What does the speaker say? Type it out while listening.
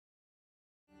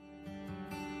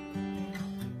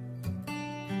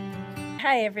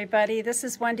Hi everybody, this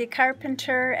is Wendy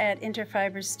Carpenter at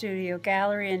Interfibers Studio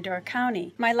Gallery in Door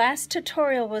County. My last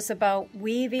tutorial was about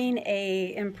weaving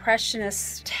a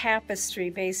impressionist tapestry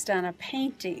based on a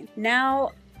painting.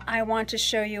 Now I want to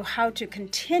show you how to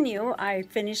continue. I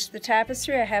finished the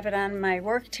tapestry, I have it on my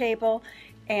work table,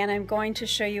 and I'm going to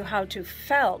show you how to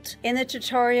felt. In the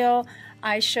tutorial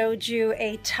I showed you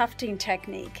a tufting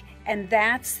technique, and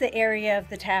that's the area of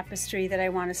the tapestry that I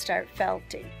want to start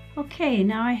felting. Okay,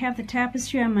 now I have the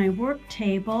tapestry on my work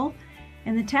table,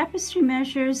 and the tapestry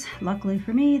measures, luckily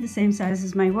for me, the same size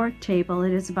as my work table.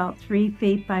 It is about 3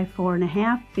 feet by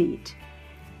 4.5 feet.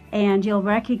 And you'll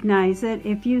recognize it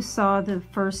if you saw the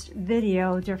first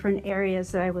video, different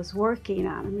areas that I was working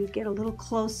on. Let me get a little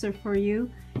closer for you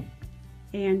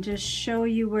and just show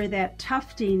you where that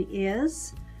tufting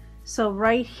is. So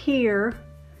right here,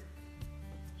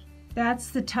 that's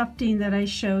the tufting that I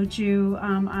showed you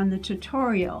on the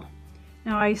tutorial.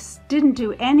 Now I didn't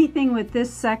do anything with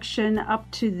this section up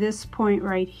to this point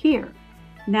right here.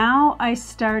 Now I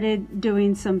started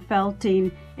doing some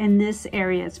felting in this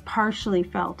area. It's partially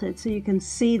felted, so you can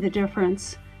see the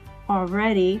difference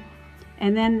already.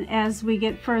 And then as we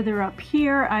get further up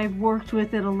here, I've worked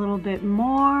with it a little bit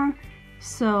more.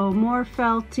 So more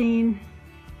felting.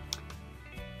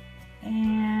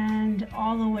 And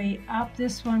all the way up,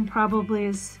 this one probably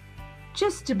is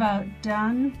just about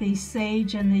done, the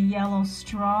sage and the yellow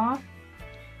straw.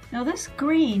 Now this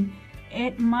green,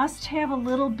 it must have a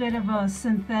little bit of a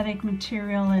synthetic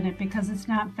material in it because it's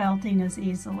not felting as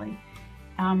easily.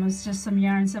 It's just some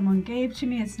yarn someone gave to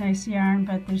me. It's nice yarn,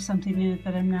 but there's something in it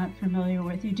that I'm not familiar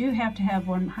with. You do have to have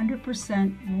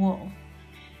 100% wool.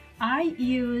 I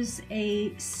use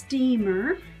a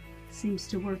steamer, seems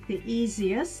to work the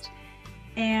easiest,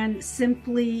 and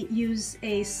simply use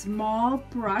a small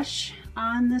brush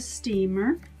on the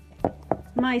steamer.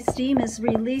 My steam is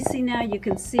releasing now. You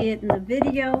can see it in the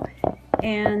video,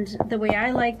 and the way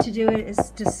I like to do it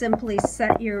is to simply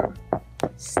set your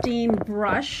steam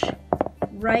brush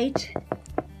right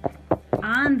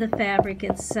on the fabric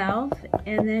itself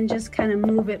and then just kind of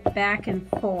move it back and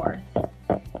forth.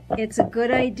 It's a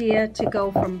good idea to go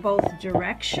from both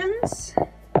directions.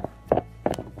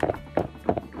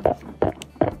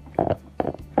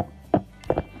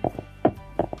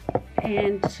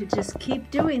 And to just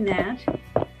keep doing that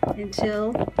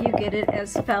until you get it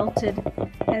as felted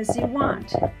as you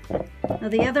want. Now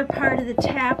the other part of the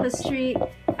tapestry,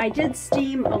 I did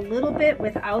steam a little bit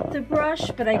without the brush,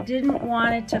 but I didn't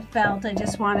want it to felt. I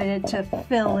just wanted it to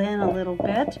fill in a little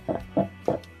bit.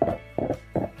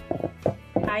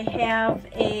 I have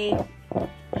a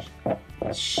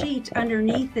sheet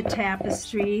underneath the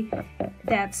tapestry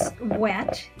that's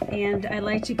wet, and I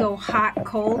like to go hot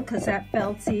cold because that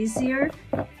felts easier.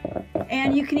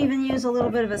 And you can even use a little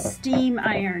bit of a steam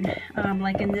iron,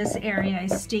 like in this area I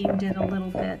steamed it a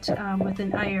little bit with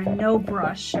an iron, no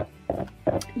brush.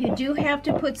 You do have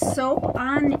to put soap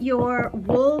on your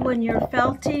wool when you're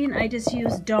felting. I just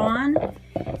use Dawn,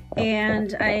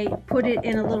 and I put it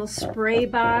in a little spray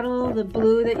bottle, the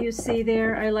blue that you see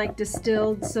there. I like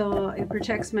distilled, so it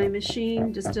protects my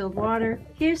machine, distilled water.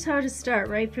 Here's how to start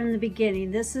right from the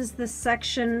beginning. This is the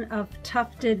section of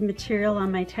tufted material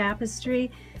on my tapestry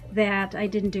that I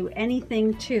didn't do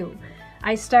anything to.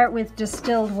 I start with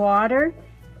distilled water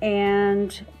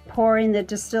and pouring the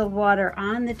distilled water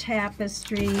on the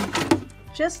tapestry,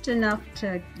 just enough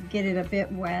to get it a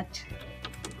bit wet.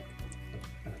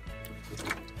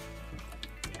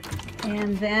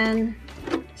 And then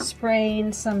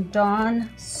spraying some Dawn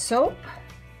soap.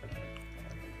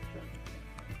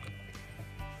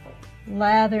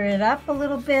 Lather it up a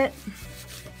little bit.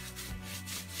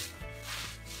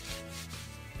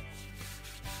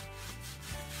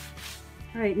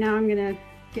 All right, now I'm gonna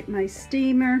get my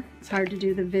steamer. It's hard to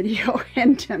do the video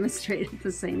and demonstrate at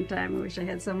the same time. I wish I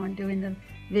had someone doing the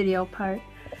video part.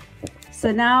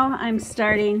 So now I'm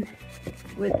starting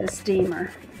with the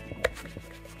steamer.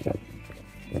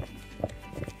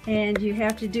 And you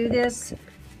have to do this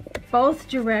both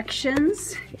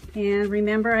directions. And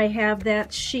remember, I have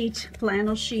that sheet,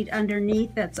 flannel sheet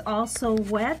underneath that's also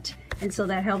wet, and so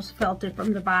that helps felt it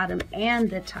from the bottom and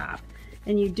the top.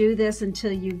 And you do this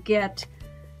until you get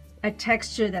a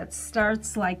texture that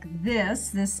starts like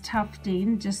this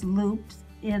tufting, just looped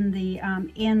in the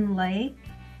inlay,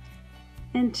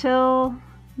 until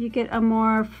you get a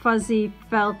more fuzzy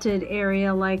felted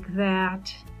area like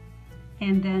that.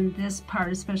 And then this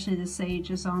part, especially the sage,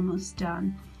 is almost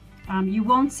done. You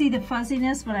won't see the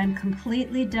fuzziness when I'm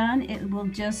completely done. It will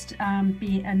just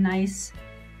be a nice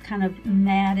kind of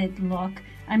matted look.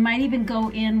 I might even go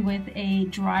in with a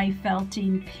dry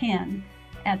felting pin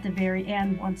at the very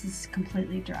end once it's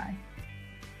completely dry.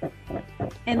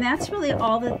 And that's really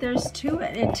all that there's to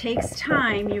it. It takes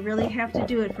time. You really have to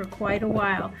do it for quite a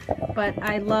while. But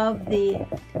I love the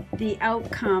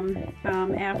outcome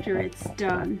after it's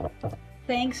done.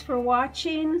 Thanks for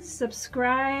watching.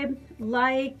 Subscribe,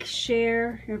 like,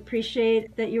 share. I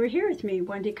appreciate that you were here with me,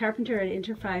 Wendy Carpenter at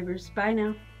Interfibers. Bye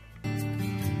now.